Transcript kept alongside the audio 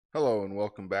Hello and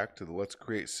welcome back to the Let's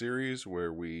Create series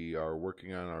where we are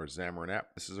working on our Xamarin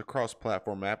app. This is a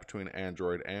cross-platform app between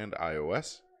Android and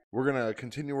iOS. We're going to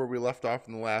continue where we left off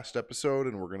in the last episode,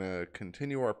 and we're going to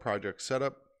continue our project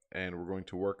setup, and we're going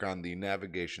to work on the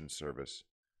navigation service.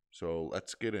 So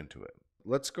let's get into it.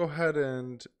 Let's go ahead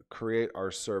and create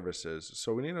our services.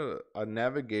 So we need a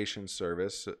navigation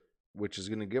service, which is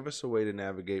going to give us a way to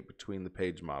navigate between the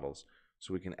page models.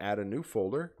 So we can add a new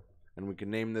folder, and we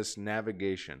can name this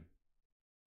navigation.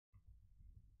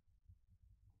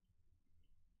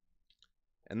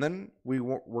 And then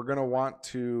we're going to want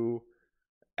to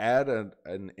add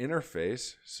an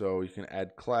interface. So you can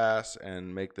add class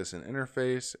and make this an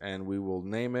interface, and we will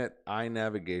name it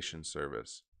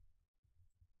iNavigationService.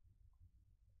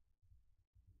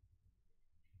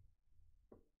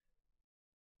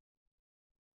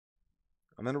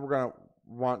 And then we're going to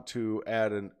want to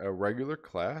add a regular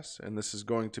class, and this is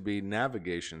going to be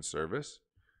NavigationService,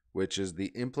 which is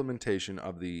the implementation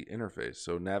of the interface.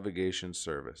 So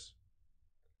NavigationService.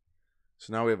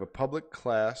 So now we have a public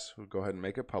class. We'll go ahead and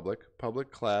make it public.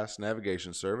 Public class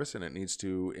NavigationService, and it needs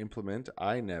to implement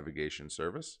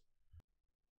iNavigationService.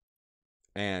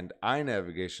 And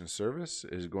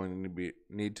iNavigationService is going to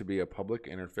need to be a public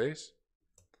interface.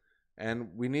 And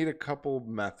we need a couple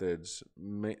methods,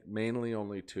 mainly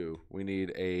only two. We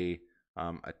need a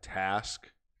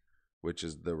task, which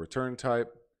is the return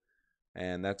type,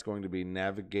 and that's going to be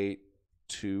navigate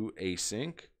to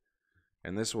async.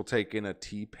 And this will take in a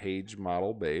T-page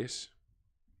model base.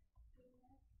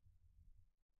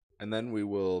 And then we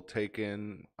will take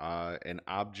in an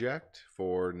object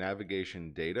for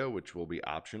navigation data, which will be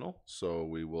optional. So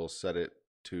we will set it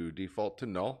to default to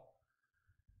null.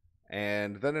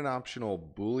 And then an optional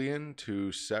Boolean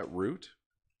to set route.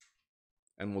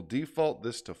 And we'll default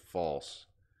this to false.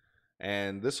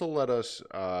 And this will let us,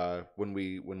 when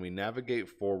we navigate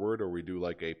forward, or we do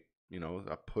like a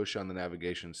push on the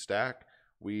navigation stack,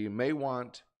 we may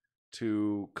want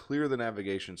to clear the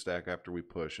navigation stack after we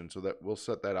push, and so that we'll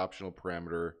set that optional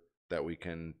parameter that we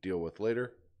can deal with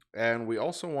later. And we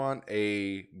also want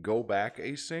a go back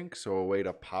async, so a way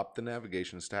to pop the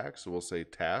navigation stack. So we'll say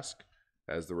task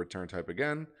as the return type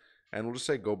again, and we'll just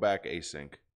say go back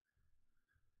async.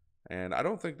 And I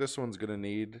don't think this one's going to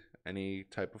need any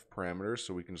type of parameters,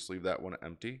 so we can just leave that one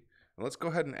empty. And let's go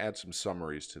ahead and add some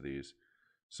summaries to these.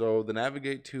 So the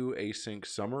navigate to async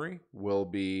summary will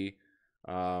be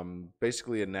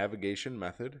basically a navigation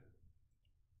method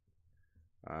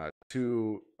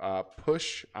to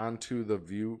push onto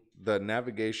the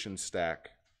navigation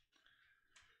stack.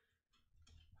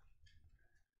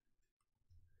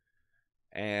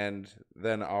 And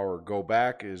then our go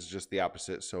back is just the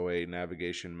opposite, so a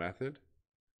navigation method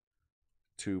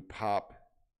to pop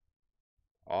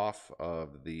off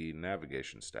of the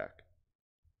navigation stack.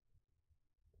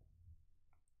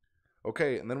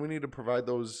 Okay, and then we need to provide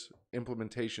those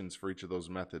implementations for each of those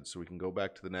methods. So we can go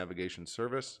back to the navigation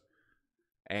service,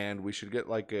 and we should get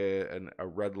like a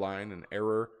red line, an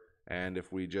error. And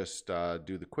if we just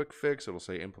do the quick fix, it'll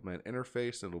say implement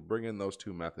interface, and it'll bring in those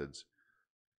two methods.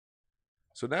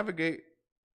 So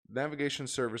navigation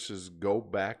services go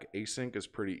back async is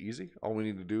pretty easy. All we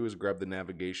need to do is grab the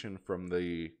navigation from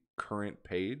the current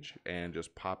page and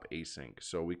just pop async.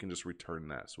 So we can just return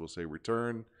that. So we'll say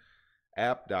return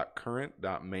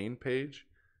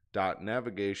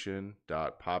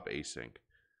app.current.mainpage.navigation.popAsync.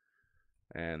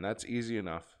 And that's easy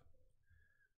enough.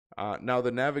 Now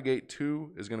the navigate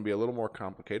to is going to be a little more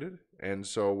complicated, and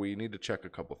so we need to check a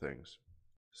couple things.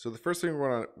 So the first thing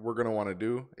we're going to want to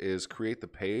do is create the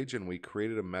page, and we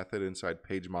created a method inside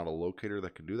page model locator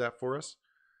that can do that for us.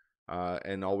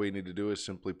 And all we need to do is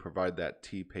simply provide that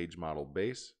T page model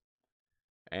base.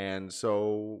 And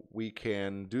so we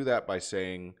can do that by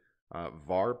saying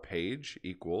var page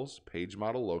equals page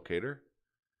model locator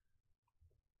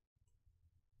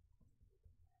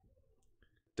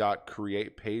dot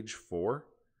create page for,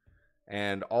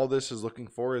 and all this is looking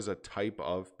for is a type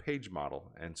of page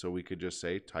model, and so we could just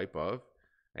say type of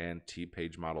and T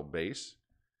page model base,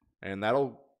 and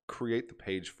that'll create the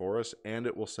page for us, and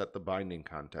it will set the binding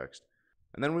context.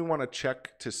 And then we want to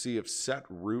check to see if set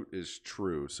route is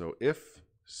true. So if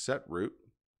set route,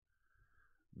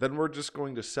 then we're just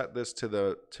going to set this to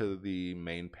the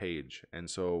main page. And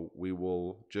so we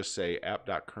will just say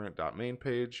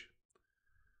app.current.mainpage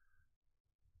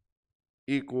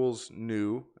equals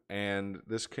new, and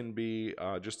this can be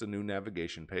just a new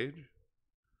navigation page.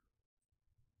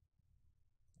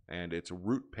 And its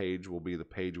root page will be the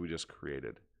page we just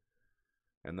created.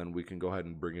 And then we can go ahead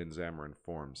and bring in Xamarin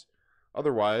Forms.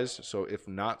 Otherwise, so if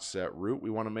not set route, we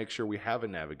want to make sure we have a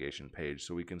navigation page.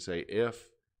 So we can say if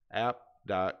app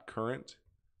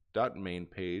app.current.main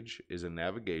page is a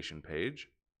navigation page,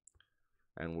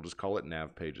 and we'll just call it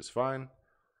nav page is fine.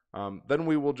 Then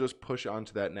we will just push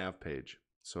onto that nav page.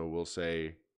 So we'll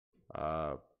say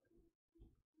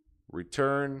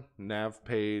return nav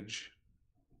page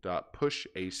dot push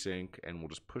async, and we'll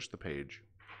just push the page.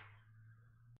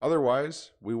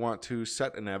 Otherwise, we want to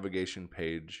set a navigation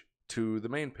page to the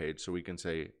main page, so we can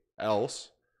say else,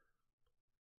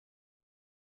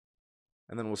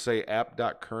 and then we'll say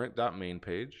app.current.main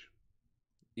page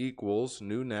equals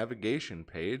new navigation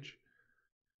page,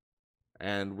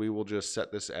 and we will just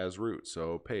set this as root,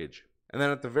 so page. And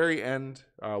then at the very end,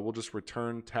 we'll just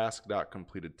return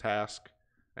task.completed task,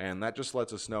 and that just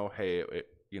lets us know, hey,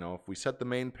 if we set the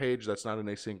main page, that's not an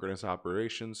asynchronous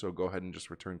operation, so go ahead and just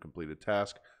return completed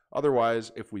task.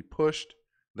 Otherwise, if we pushed,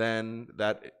 then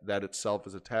that itself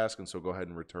is a task, and so go ahead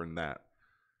and return that.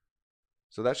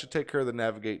 So that should take care of the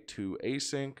navigate to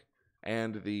async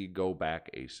and the go back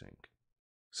async.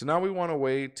 So now we want a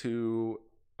way to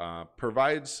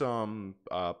provide some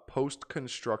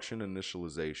post-construction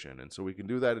initialization, and so we can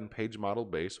do that in page model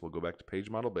base. We'll go back to page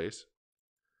model base.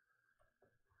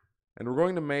 And we're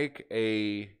going to make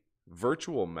a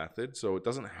virtual method, so it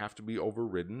doesn't have to be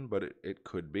overridden, but it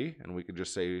could be. And we could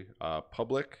just say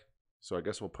public. So I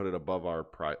guess we'll put it above our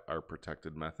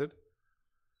protected method.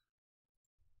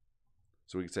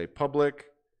 So we could say public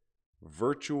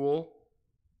virtual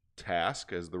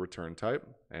task as the return type,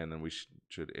 and then we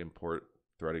should import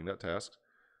threading.task.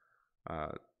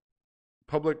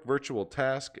 Public virtual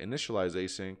task initialize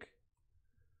async.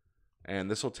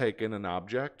 And this will take in an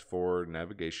object for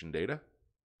navigation data.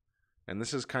 And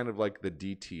this is kind of like the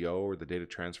DTO, or the data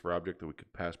transfer object, that we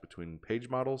could pass between page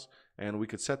models. And we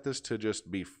could set this to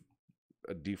just be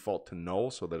a default to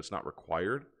null so that it's not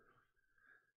required.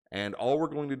 And all we're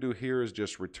going to do here is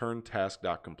just return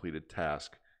task.completed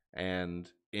task.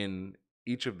 And in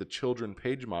each of the children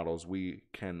page models, we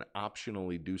can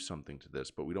optionally do something to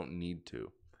this, but we don't need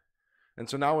to. And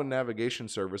so now in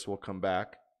NavigationService, we'll come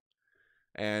back.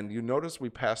 And you notice we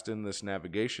passed in this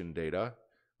navigation data,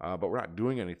 but we're not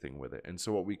doing anything with it. And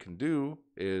so what we can do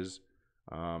is,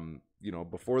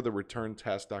 before the return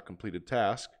task.completed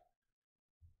task,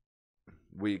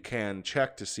 we can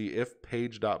check to see if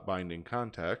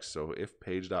page.bindingContext, so if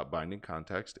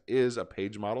page.bindingContext is a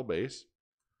page model base,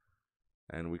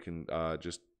 and we can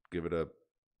just give it a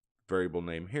variable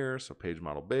name here, so page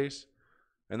model base,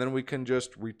 and then we can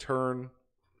just return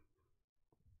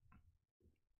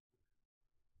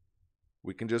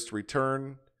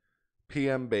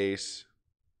PM base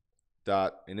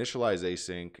dot initialize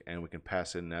async, and we can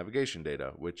pass in navigation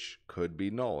data, which could be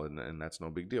null, and that's no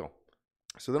big deal.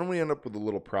 So then we end up with a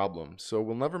little problem. So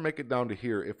we'll never make it down to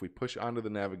here if we push onto the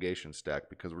navigation stack,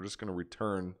 because we're just going to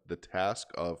return the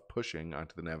task of pushing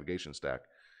onto the navigation stack.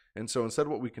 And so instead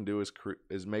what we can do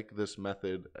is make this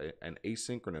method an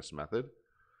asynchronous method,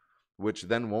 which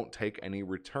then won't take any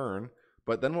return.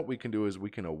 But then what we can do is we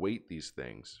can await these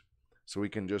things. So we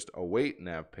can just await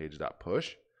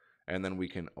navPage.push, and then we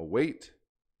can await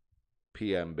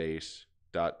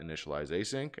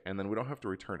PMBase.initializeAsync, and then we don't have to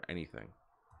return anything.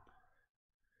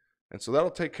 And so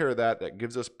that'll take care of that. That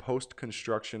gives us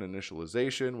post-construction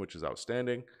initialization, which is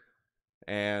outstanding.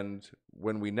 And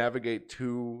when we navigate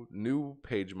to new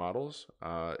page models,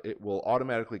 it will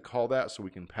automatically call that, so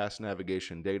we can pass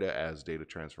navigation data as data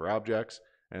transfer objects.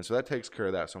 And so that takes care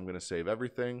of that. So I'm going to save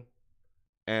everything.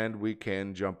 And we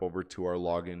can jump over to our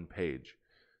login page.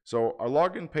 So our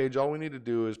login page, all we need to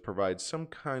do is provide some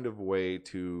kind of way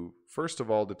to, first of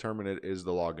all, determine it is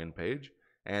the login page.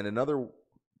 And another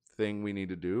thing we need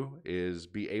to do is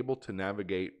be able to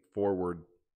navigate forward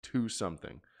to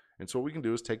something. And so what we can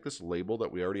do is take this label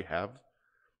that we already have,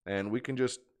 and we can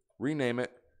just rename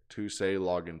it to, say,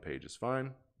 login page is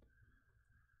fine.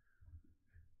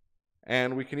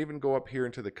 And we can even go up here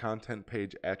into the content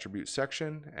page attribute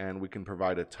section, and we can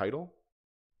provide a title,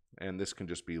 and this can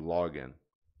just be login.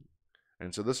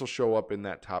 And so this will show up in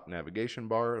that top navigation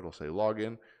bar. It'll say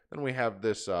login. Then we have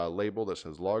this label that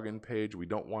says login page. We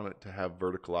don't want it to have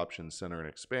vertical options, center, and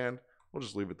expand. We'll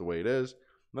just leave it the way it is.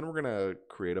 And then we're going to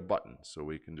create a button. So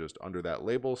we can just, under that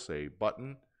label, say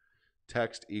button.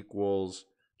 Text equals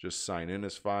just sign in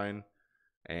is fine.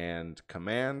 And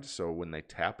command, so when they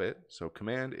tap it, so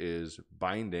command is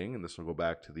binding, and this will go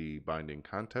back to the binding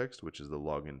context, which is the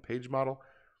login page model.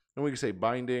 And we can say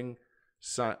binding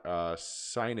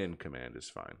sign in command is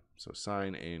fine. So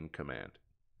sign in command.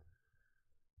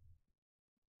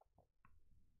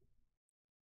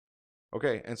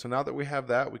 Okay, and so now that we have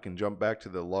that, we can jump back to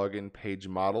the login page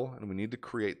model, and we need to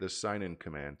create this sign in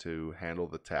command to handle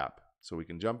the tap. So we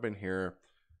can jump in here,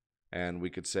 and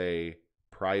we could say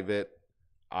private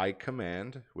I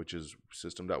command, which is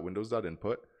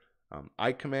system.windows.input,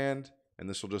 I command, and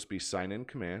this will just be sign in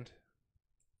command.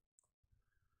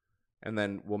 And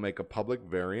then we'll make a public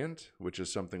variant, which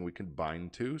is something we can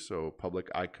bind to. So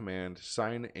public I command,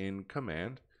 sign in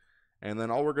command. And then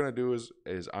all we're going to do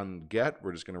is on get,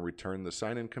 we're just going to return the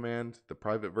sign in command, the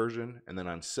private version. And then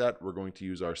on set, we're going to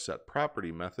use our set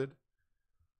property method.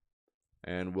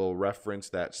 And we'll reference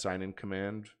that sign in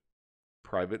command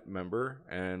private member,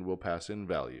 and we'll pass in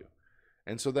value.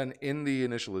 And so then in the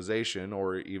initialization,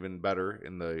 or even better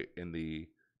in the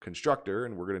constructor,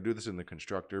 and we're going to do this in the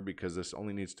constructor because this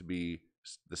only needs to be,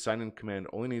 the sign-in command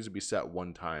only needs to be set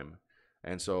one time.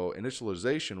 And so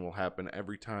initialization will happen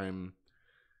every time,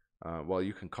 well,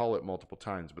 you can call it multiple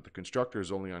times, but the constructor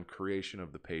is only on creation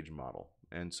of the page model.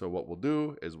 And so what we'll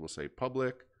do is we'll say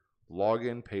public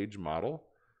login page model.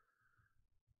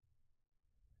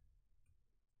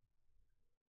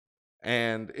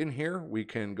 And in here, we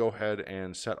can go ahead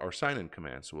and set our sign-in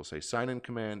command. So we'll say sign-in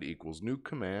command equals new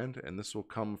command, and this will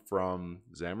come from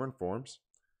Xamarin Forms.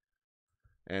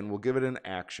 And we'll give it an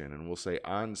action, and we'll say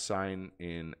on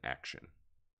sign-in action.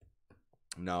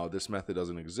 Now, this method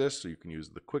doesn't exist, so you can use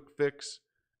the quick fix,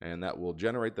 and that will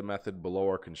generate the method below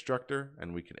our constructor,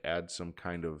 and we can add some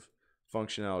kind of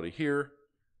functionality here.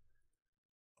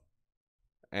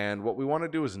 And what we want to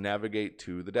do is navigate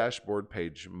to the dashboard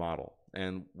page model.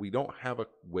 And we don't have a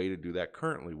way to do that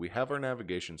currently. We have our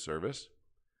navigation service,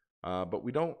 but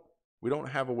we don't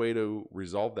have a way to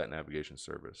resolve that navigation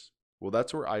service. Well,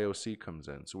 that's where IOC comes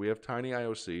in. So we have Tiny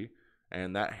IOC,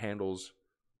 and that handles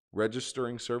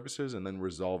registering services and then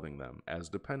resolving them as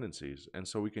dependencies. And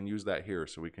so we can use that here.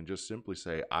 So we can just simply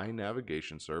say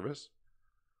iNavigationService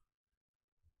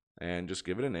and just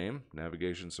give it a name.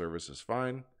 Navigation service is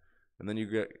fine. And then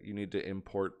you need to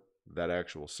import that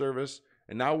actual service.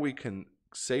 And now we can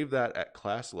save that at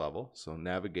class level. So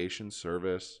navigation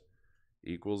service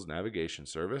equals navigation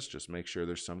service. Just make sure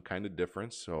there's some kind of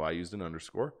difference. So I used an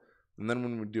underscore. And then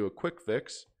when we do a quick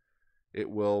fix, it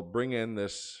will bring in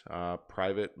this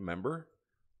private member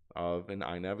of an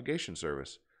iNavigation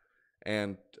service.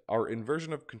 And our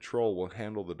inversion of control will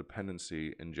handle the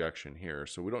dependency injection here.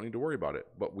 So we don't need to worry about it,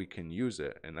 but we can use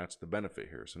it. And that's the benefit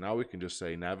here. So now we can just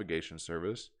say navigation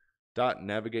service dot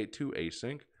navigate to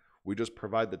async. We just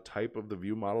provide the type of the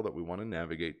view model that we want to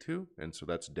navigate to. And so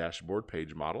that's dashboard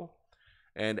page model.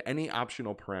 And any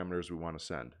optional parameters we want to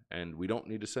send. And we don't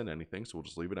need to send anything, so we'll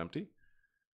just leave it empty.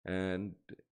 And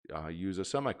use a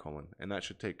semicolon. And that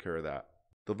should take care of that.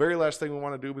 The very last thing we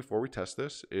want to do before we test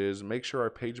this is make sure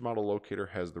our page model locator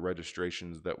has the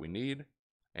registrations that we need.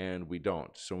 And we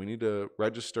don't. So we need to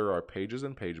register our pages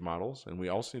and page models. And we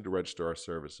also need to register our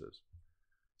services.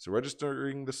 So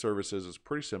registering the services is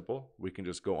pretty simple. We can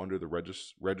just go under the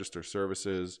register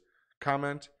services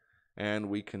comment, and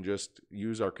we can just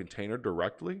use our container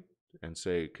directly and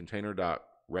say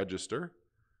container.register.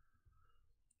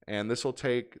 And this will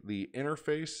take the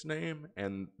interface name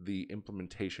and the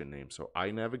implementation name. So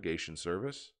iNavigation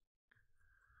service,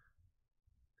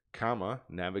 comma,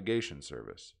 navigation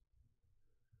service.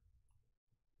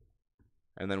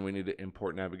 And then we need to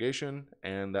import navigation,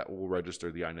 and that will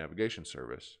register the iNavigation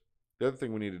service. The other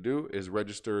thing we need to do is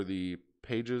register the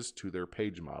pages to their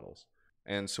page models.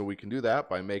 And so we can do that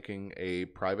by making a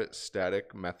private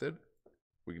static method.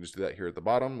 We can just do that here at the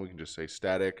bottom. We can just say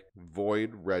static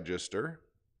void register.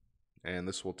 And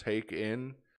this will take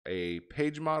in a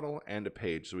page model and a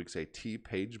page. So we can say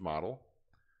tPage model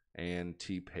and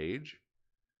tPage.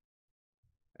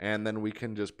 And then we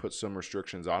can just put some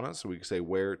restrictions on it. So we can say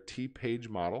where tPage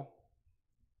model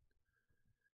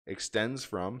extends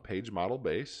from page model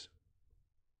base,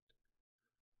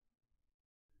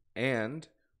 and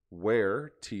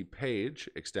where tPage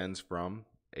extends from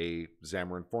a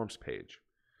Xamarin Forms page.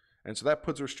 And so that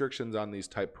puts restrictions on these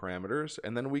type parameters.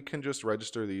 And then we can just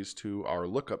register these to our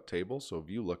lookup table, so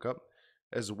view lookup,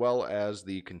 as well as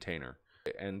the container.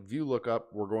 And view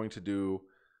lookup, we're going to do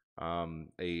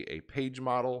a page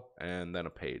model and then a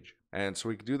page. And so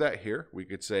we could do that here. We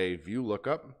could say view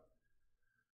lookup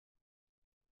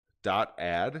dot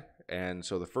add. And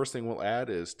so the first thing we'll add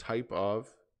is type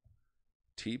of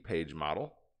tPage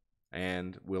model.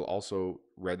 And we'll also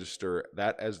register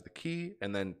that as the key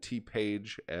and then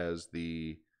tPage as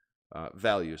the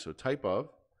value. So type of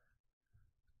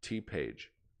tPage.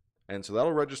 And so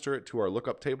that'll register it to our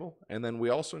lookup table. And then we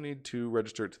also need to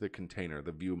register it to the container,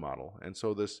 the view model. And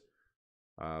so this,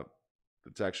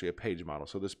 it's actually a page model.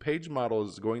 So this page model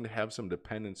is going to have some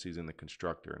dependencies in the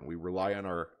constructor. And we rely on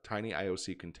our tiny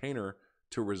IOC container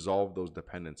to resolve those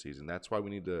dependencies. And that's why we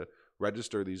need to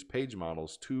register these page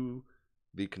models to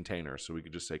the container. So we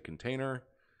could just say container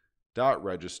dot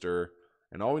register,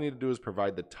 and all we need to do is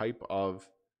provide the type of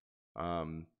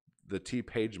the T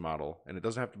page model, and it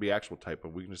doesn't have to be actual type,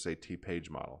 but we can just say T page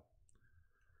model,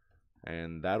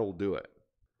 and that'll do it.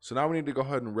 So now we need to go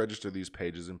ahead and register these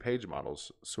pages and page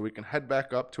models. So we can head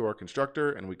back up to our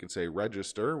constructor and we can say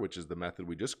register, which is the method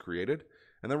we just created,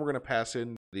 and then we're going to pass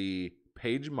in the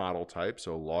page model type,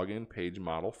 so login page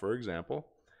model for example,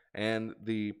 and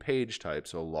the page type,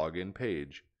 so login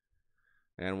page.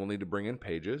 And we'll need to bring in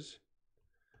pages,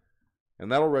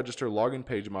 and that'll register login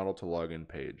page model to login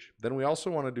page. Then we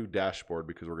also want to do dashboard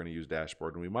because we're going to use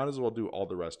dashboard, and we might as well do all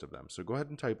the rest of them. So go ahead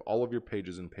and type all of your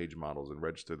pages and page models and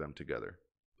register them together.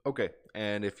 Okay,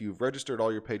 and if you've registered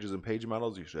all your pages and page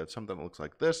models, you should have something that looks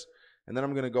like this. And then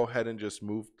I'm going to go ahead and just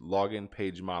move login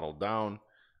page model down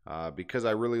because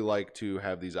I really like to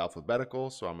have these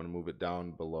alphabetical. So I'm going to move it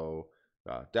down below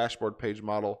dashboard page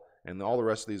model, and all the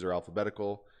rest of these are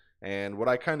alphabetical. And what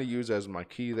I kind of use as my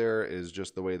key there is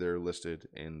just the way they're listed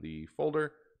in the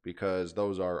folder, because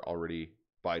those are already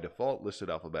by default listed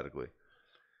alphabetically.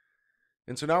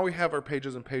 And so now we have our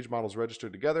pages and page models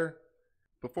registered together.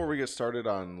 Before we get started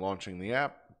on launching the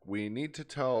app, we need to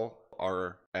tell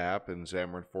our app in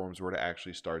Xamarin Forms where to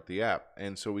actually start the app.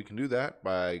 And so we can do that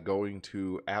by going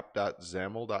to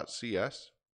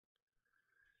app.xaml.cs.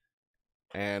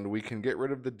 And we can get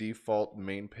rid of the default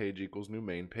main page equals new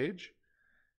main page.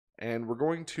 And we're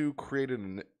going to create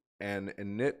an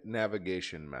init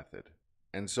navigation method.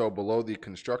 And so below the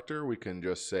constructor, we can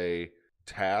just say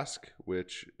task,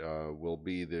 which will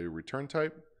be the return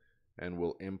type. And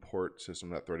we'll import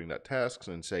system.threading.tasks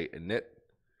and say init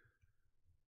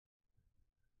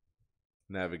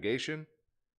navigation.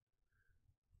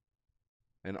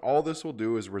 And all this will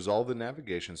do is resolve the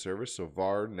navigation service. So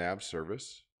var nav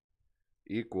service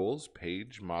equals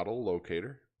page model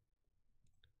locator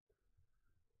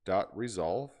dot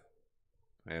resolve.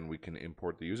 And we can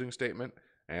import the using statement.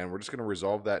 And we're just going to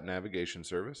resolve that navigation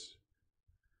service.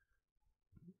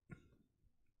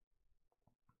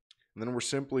 And then we're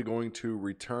simply going to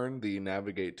return the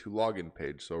navigate to login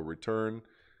page. So return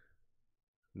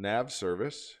nav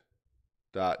service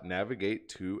dot navigate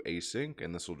to async,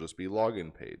 and this will just be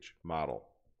login page model.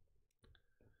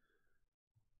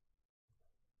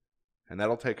 And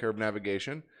that'll take care of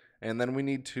navigation. And then we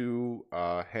need to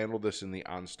handle this in the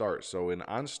onStart. So in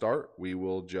onStart, we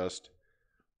will just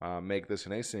make this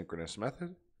an asynchronous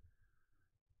method.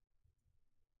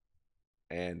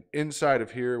 And inside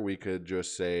of here, we could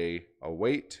just say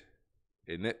await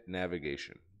init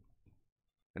navigation.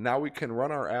 And now we can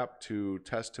run our app to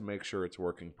test to make sure it's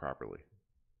working properly.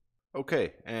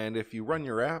 Okay, and if you run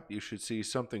your app, you should see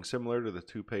something similar to the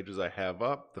two pages I have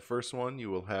up. The first one, you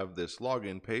will have this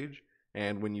login page.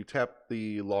 And when you tap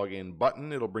the login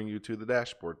button, it'll bring you to the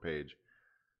dashboard page.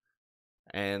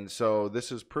 And so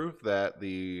this is proof that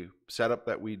the setup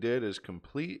that we did is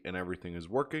complete and everything is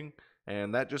working.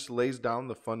 And that just lays down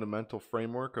the fundamental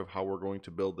framework of how we're going to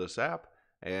build this app.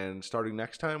 And starting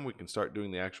next time, we can start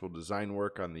doing the actual design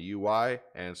work on the UI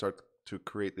and start to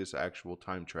create this actual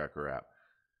time tracker app.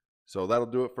 So that'll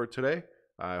do it for today.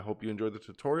 I hope you enjoyed the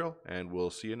tutorial, and we'll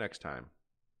see you next time.